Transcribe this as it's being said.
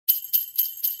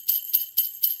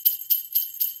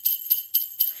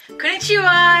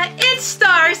Konnichiwa, it's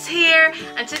Stars here,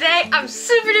 and today I'm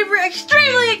super duper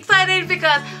extremely excited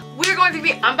because we're going to be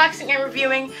unboxing and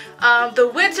reviewing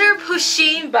the winter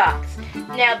Pusheenbox.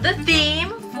 Now the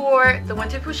theme for the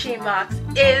winter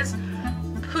Pusheenbox is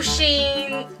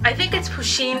I think it's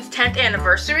Pusheens' 10th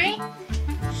anniversary.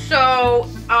 So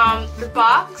the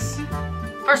box,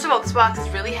 first of all, this box is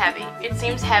really heavy. It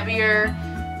seems heavier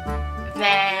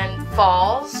than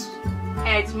Fall's,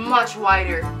 and it's much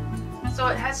wider. So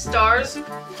it has stars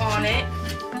on it,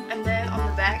 and then on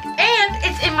the back, and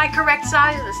it's in my correct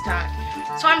size this time.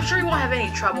 So I'm sure you won't have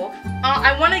any trouble.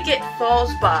 I want to get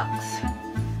Fall's box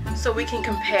so we can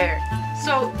compare.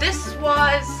 So this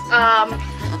was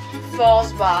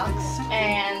Fall's box,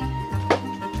 and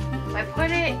if I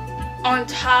put it on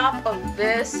top of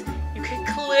this, you can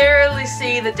clearly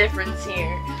see the difference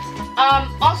here.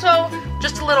 Also,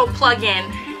 just a little plug-in.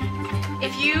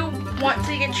 If you want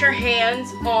to get your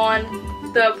hands on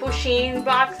the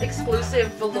Pusheenbox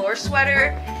Exclusive velour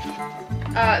sweater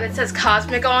that says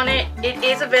Cosmic on it, it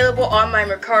is available on my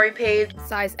Carpe page,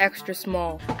 size extra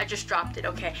small. I just dropped it,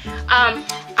 okay.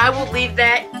 I will leave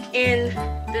that in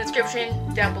the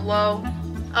description down below.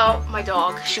 Oh, my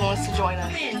dog, she wants to join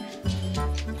us.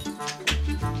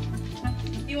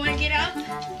 You want to get up?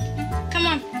 Come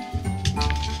on.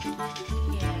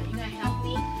 Yeah, you gonna help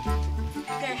me? You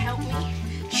gonna help me?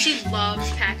 She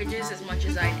loves packages as much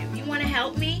as I do. You want to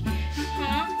help me?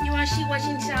 Huh? You want to see what's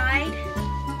inside?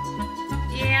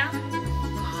 Yeah?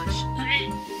 Gosh.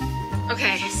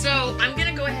 Okay, so I'm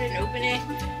gonna go ahead and open it.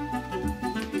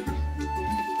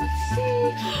 Let's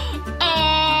see.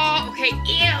 Oh, okay.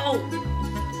 Ew.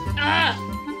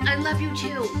 I love you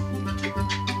too.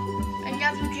 I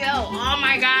love you too. Oh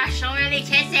my gosh, so many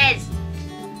kisses.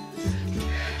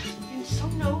 I'm so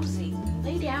nosy.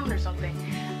 Lay down or something.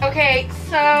 Okay,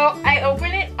 so I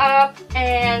open it up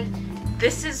and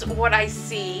this is what I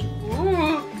see.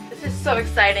 Ooh, this is so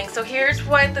exciting. So here's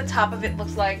what the top of it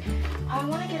looks like. I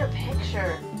want to get a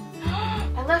picture.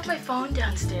 I left my phone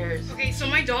downstairs. Okay, so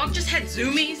my dog just had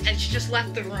zoomies and she just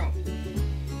left the room.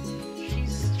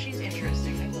 She's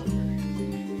interesting. I love her.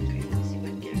 Okay, let's see if I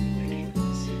can get my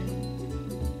hands.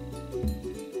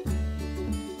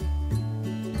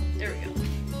 There we go.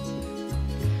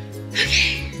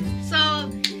 Okay, so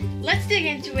let's dig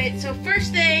into it. So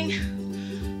first thing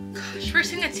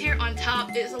that's here on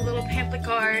top is a little pamphlet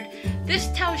card. This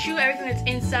tells you everything that's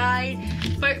inside,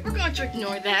 but we're going to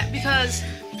ignore that because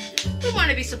we want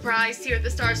to be surprised here at the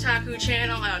Stars Taku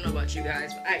channel. I don't know about you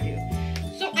guys, but I do.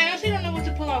 So I honestly don't know what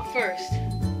to pull out first.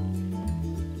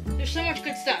 There's so much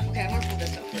good stuff. Okay, I'm gonna pull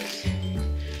this out first.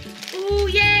 Ooh,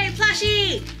 yay,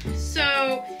 plushie!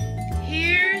 So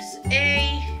here's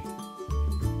a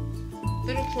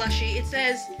little plushie. It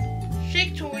says,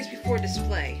 shake toys before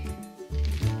display.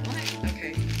 What?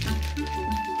 Okay.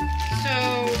 So,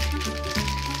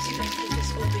 let's see if I can get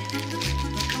this open.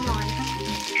 Come on.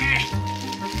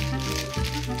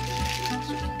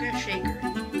 So I'm gonna shake her.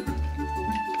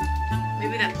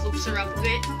 Maybe that poofs her up a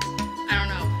bit. I don't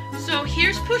know. So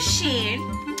here's Pusheen.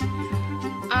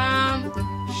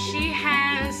 She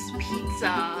has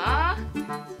pizza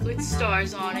with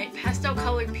stars on it. Pastel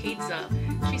colored pizza.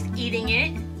 She's eating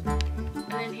it.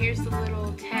 And then here's the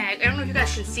little tag. I don't know if you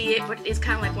guys can see it, but it's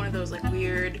kind of like one of those like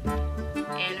weird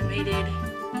animated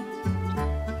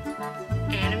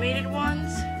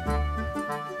ones.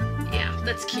 Yeah,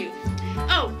 that's cute.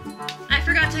 Oh, I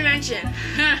forgot to mention.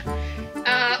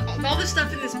 All the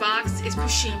stuff in this box is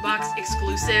Pusheenbox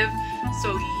exclusive,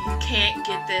 so you can't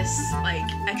get this like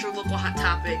at your local Hot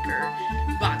Topic or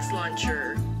Box Lunch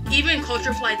or even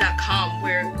culturefly.com,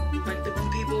 where like the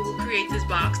people who create this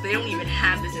box, they don't even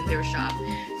have this in their shop.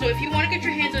 So if you want to get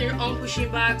your hands on your own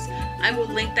Pusheenbox, I will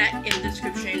link that in the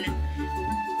description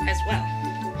as well.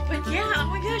 But yeah, oh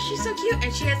my gosh, she's so cute,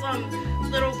 and she has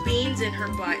little beans in her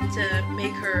butt to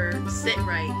make her sit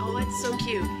right. Oh, it's so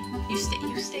cute. You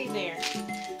stay there.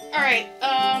 All right.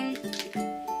 I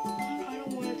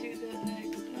don't want to do that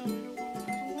next.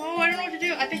 No, I don't know what to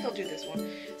do. I think I'll do this one.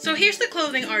 So here's the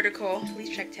clothing article. Please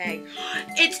check tag.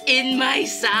 It's in my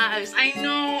size. I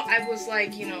know. I was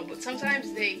like, you know, but sometimes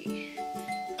I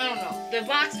don't know. The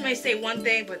box may say one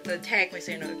thing, but the tag may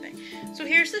say another thing. So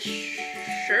here's the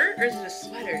shirt, or is it a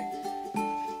sweater?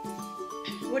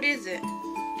 What is it?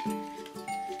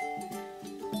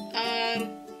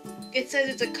 It says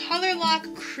it's a color lock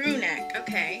crew neck.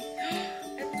 Okay.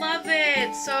 I love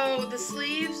it. So the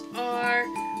sleeves are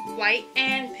white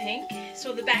and pink.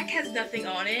 So the back has nothing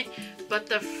on it, but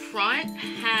the front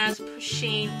has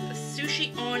Pusheen the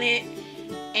sushi on it,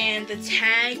 and the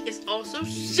tag is also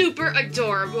super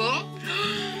adorable.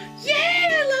 Yay,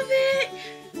 I love it.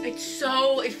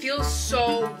 It feels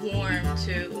so warm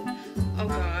too. Oh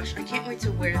gosh, I can't wait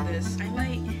to wear this. I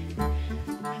might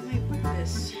wear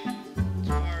this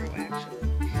tomorrow actually.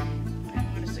 I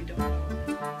honestly don't know.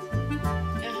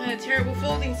 Terrible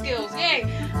folding skills, yay!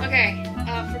 Okay,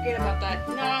 forget about that.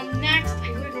 Next, I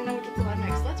really don't know what to pull out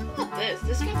next. Let's pull out this.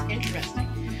 This one's interesting.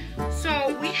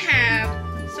 So we have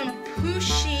some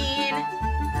Pusheen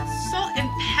salt and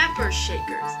pepper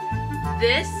shakers.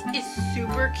 This is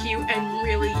super cute and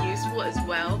really useful as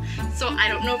well. So I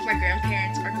don't know if my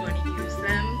grandparents are going to use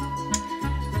them,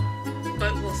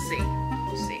 but we'll see.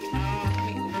 We'll see.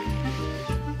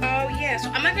 Oh yeah, so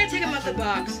I'm not gonna take them out the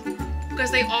box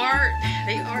because they are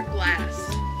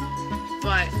glass.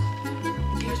 But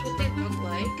here's what they look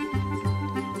like.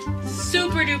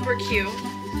 Super duper cute.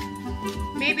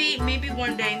 Maybe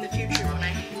one day in the future when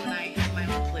I have my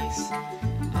own place,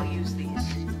 I'll use these.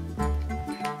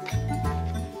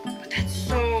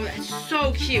 That's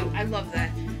so cute. I love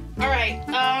that. All right.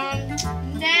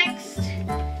 Next,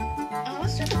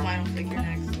 let's do the vinyl figure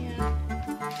next. Yeah.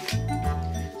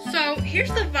 So here's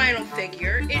the vinyl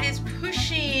figure. It is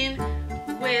Pusheen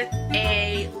with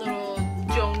a little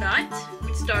donut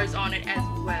with stars on it as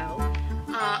well.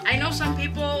 I know some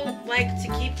people like to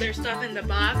keep their stuff in the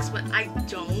box, but I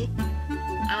don't.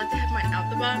 I like to have mine out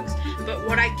the box. But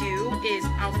what I do is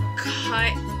I'll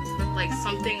cut like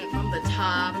something from the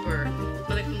top or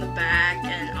something from the back,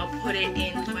 and I'll put it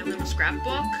in my little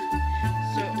scrapbook.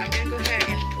 So I'm gonna go ahead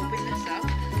and open this up.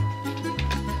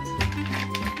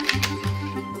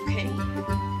 Okay.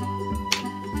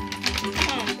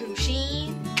 Come on,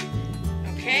 Pusheen.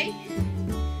 Okay.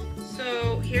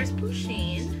 So here's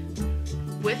Pusheen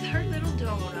with her little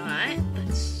donut.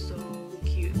 That's so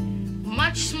cute.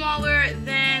 Much smaller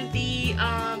than the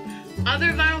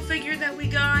other vinyl figure that we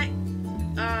got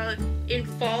in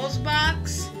Fall's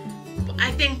box.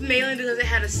 I think mainly because it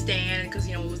had a stand, because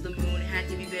you know it was the moon, it had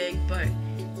to be big. But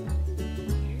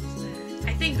here's that.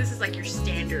 I think this is like your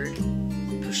standard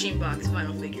Pusheenbox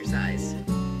vinyl figure size.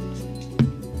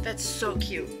 That's so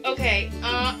cute. Okay,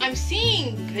 I'm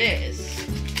seeing this.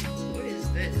 What is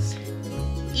this?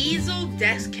 Easel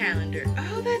desk calendar.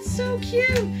 Oh, that's so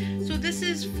cute. So this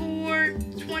is for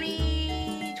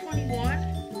 2021.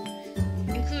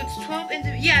 Includes 12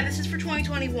 yeah, this is for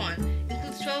 2021.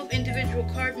 Includes 12 individual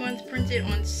card months printed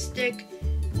on thick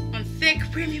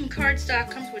premium cardstock.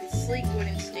 Comes with sleek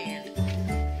wooden stand.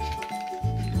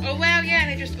 Oh wow, yeah,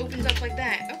 and it just opens up like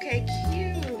that. Okay,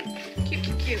 cute.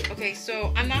 Cute. Okay,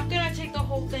 so I'm not gonna take the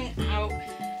whole thing out,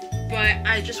 but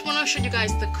I just want to show you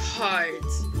guys the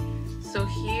cards. So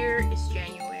here is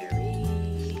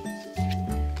January,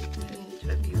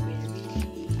 February,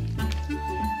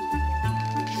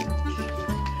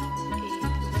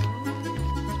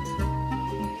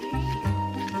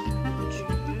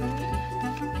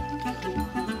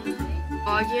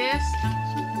 August,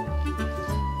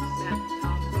 September,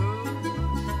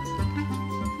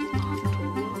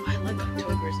 October. I like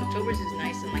October's. October's is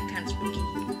nice and like kind of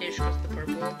spooky-ish with the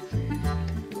purple.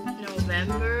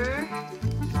 November.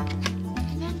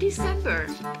 December.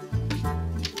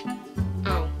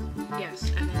 Oh,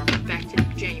 yes, and then back to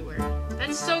January.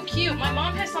 That's so cute. My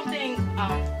mom has something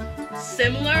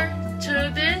similar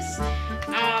to this.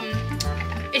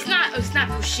 It's not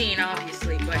Pusheen,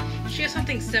 obviously, but she has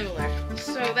something similar.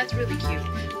 So that's really cute.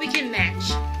 We can match.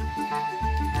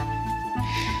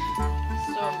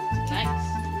 So next,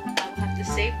 I'll have to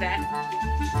save that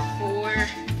for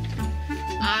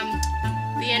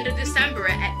the end of December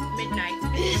at midnight,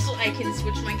 so I can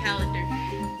switch my calendar.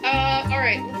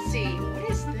 Alright, let's see.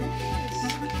 What is this?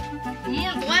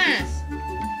 More glass.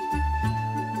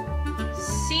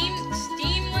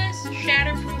 Steamless,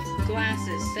 shatterproof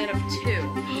glasses, set of 2.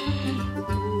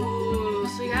 Ooh,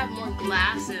 so you have more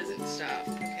glasses and stuff.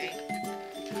 Okay.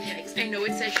 Yikes. I know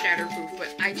it says shatterproof,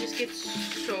 but I just get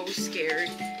so scared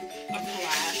of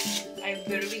glass. I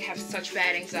literally have such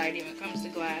bad anxiety when it comes to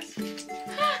glass.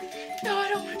 No, I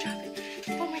don't want to drop it.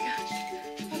 Oh my gosh.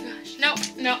 Oh gosh.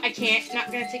 No, I can't.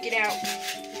 Not gonna take it out.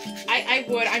 I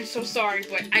would. I'm so sorry,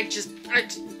 but I just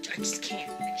can't. I just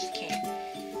can't.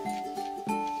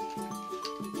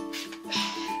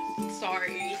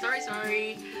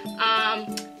 Sorry.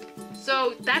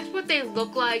 So that's what they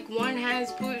look like. One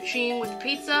has Pusheen with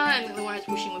pizza, and the other one has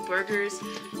Pusheen with burgers.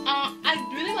 I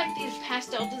really like these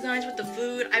pastel designs with the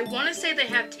food. I want to say they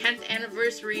have 10th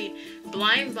anniversary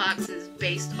blind boxes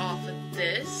based off of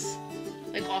this.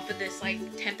 Like off of this like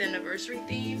 10th anniversary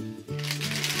theme.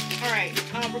 Alright,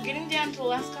 we're getting down to the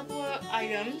last couple of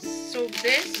items. So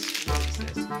this, what is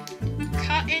this?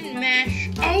 Cotton mesh.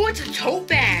 Oh, it's a tote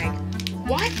bag.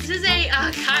 What? This is a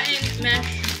cotton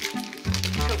mesh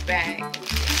tote bag.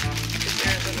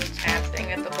 little tab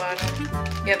thing at the bottom?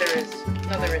 Yeah, there is.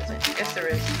 No, there isn't. Yes, there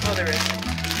is. No, there isn't.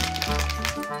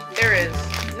 There is.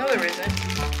 No, there isn't.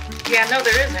 Yeah, no,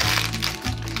 there isn't.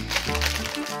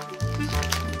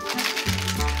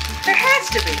 There has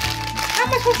to be. How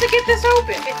am I supposed to get this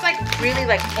open? It's like really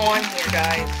like on here,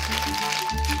 guys.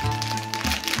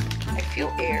 I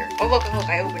feel air. Oh, look, look,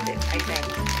 I opened it, I think.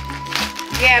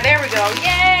 Yeah, there we go.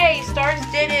 Yay! Stars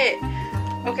did it.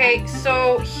 Okay,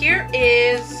 so here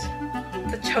is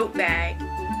the tote bag.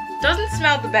 Doesn't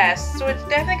smell the best, so it's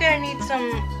definitely gonna need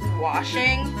some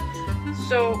washing.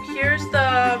 So here's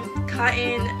the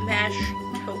cotton mesh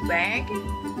tote bag.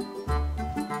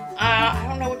 I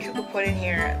don't know what you could put in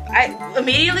here.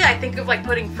 Immediately I think of like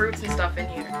putting fruits and stuff in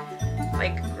here.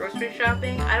 Like grocery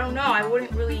shopping. I don't know. I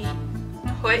wouldn't really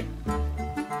put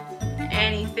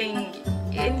anything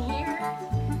in here.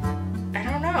 I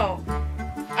don't know.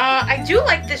 I do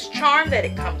like this charm that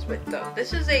it comes with though.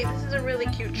 This is a really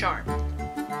cute charm.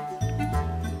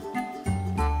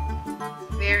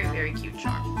 Very, very cute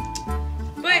charm.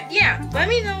 But yeah, let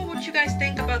me know what you guys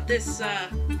think about this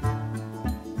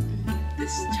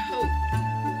this tote.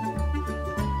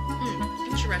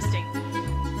 Interesting.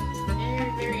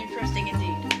 Very, very interesting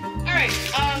indeed. Alright,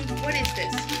 what is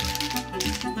this?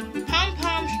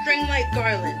 Pom-pom string light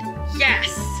garland.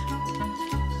 Yes!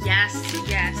 Yes,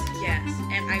 yes, yes.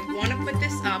 And I want to put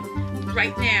this up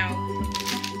right now.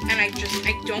 And I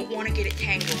don't want to get it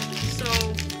tangled. So,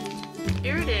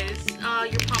 here it is.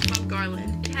 Your pom-pom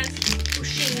garland. It has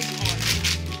Pusheens on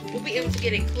it. We'll be able to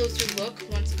get a closer look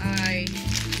once I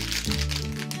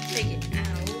take it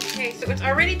out. Okay, so it's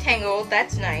already tangled.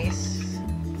 That's nice.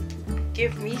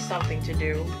 Give me something to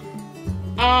do.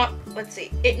 Let's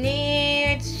see. It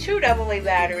needs 2 AA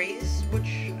batteries, which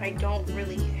I don't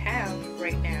really have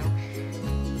right now.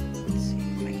 Let's see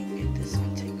if I can get this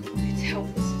untangled. It's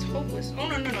helpless. It's hopeless. Oh,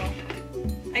 no, no, no.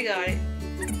 I got it.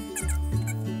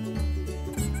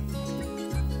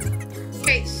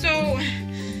 Okay, so...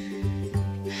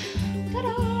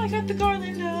 Ta-da! I got the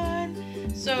garland done.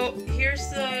 So, here's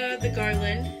the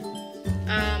garland.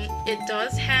 It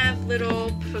does have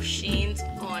little Pusheens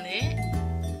on it.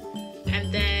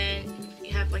 And then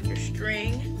you have like your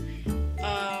string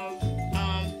of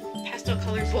pastel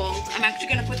colored balls. I'm actually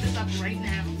gonna put this up right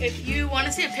now. If you want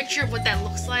to see a picture of what that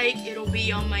looks like, it'll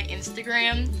be on my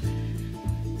Instagram.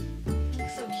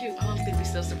 Looks so cute. Mom's gonna be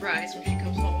so surprised when she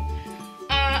comes home.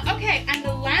 Okay, and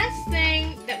the last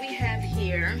thing that we have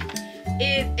here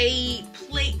is a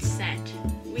plate set.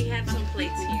 We have some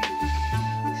plates here.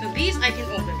 So these I can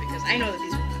open because I know that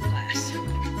these will not glass.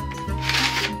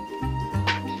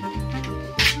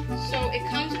 So it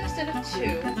comes in a set of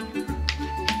 2.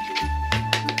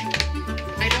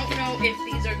 I don't know if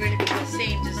these are going to be the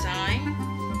same design.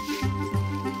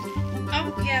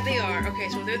 Oh, yeah, they are. Okay,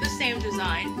 so they're the same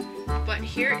design. But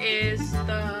here is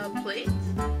the plate.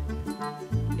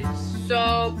 It's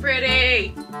so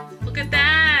pretty. Look at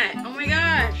that. Oh my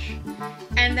gosh.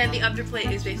 And then the other plate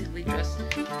is basically just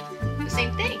the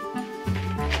same thing.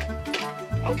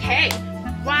 Okay.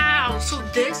 Wow. So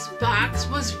this box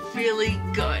was really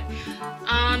good.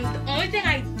 The only thing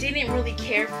I didn't really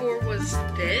care for was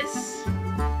this. I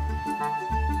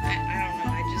don't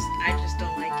know. I just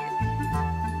don't like it.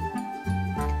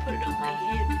 I can put it on my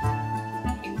head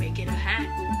and make it a hat.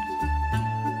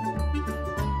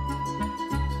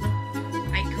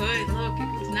 Look,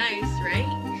 it's nice, right?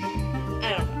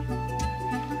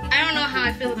 I don't know how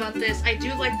I feel about this. I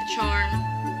do like the charm,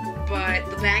 but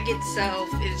the bag itself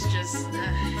is just I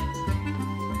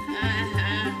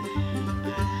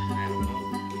don't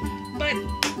know. But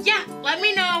yeah, let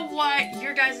me know what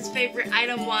your guys' favorite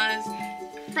item was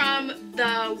from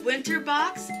the winter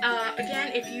box.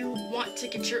 Again, if you want to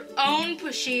get your own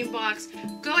Pusheenbox,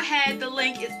 go ahead. The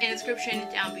link is in the description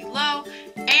down below.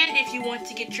 And if you want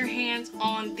to get your hands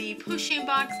on the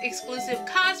Pusheenbox Exclusive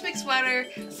Cosmic Sweater,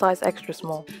 size extra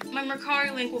small, my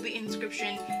Mercari link will be in the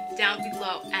description down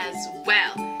below as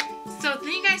well. So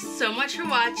thank you guys so much for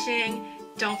watching.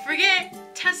 Don't forget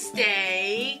to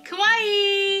stay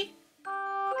kawaii!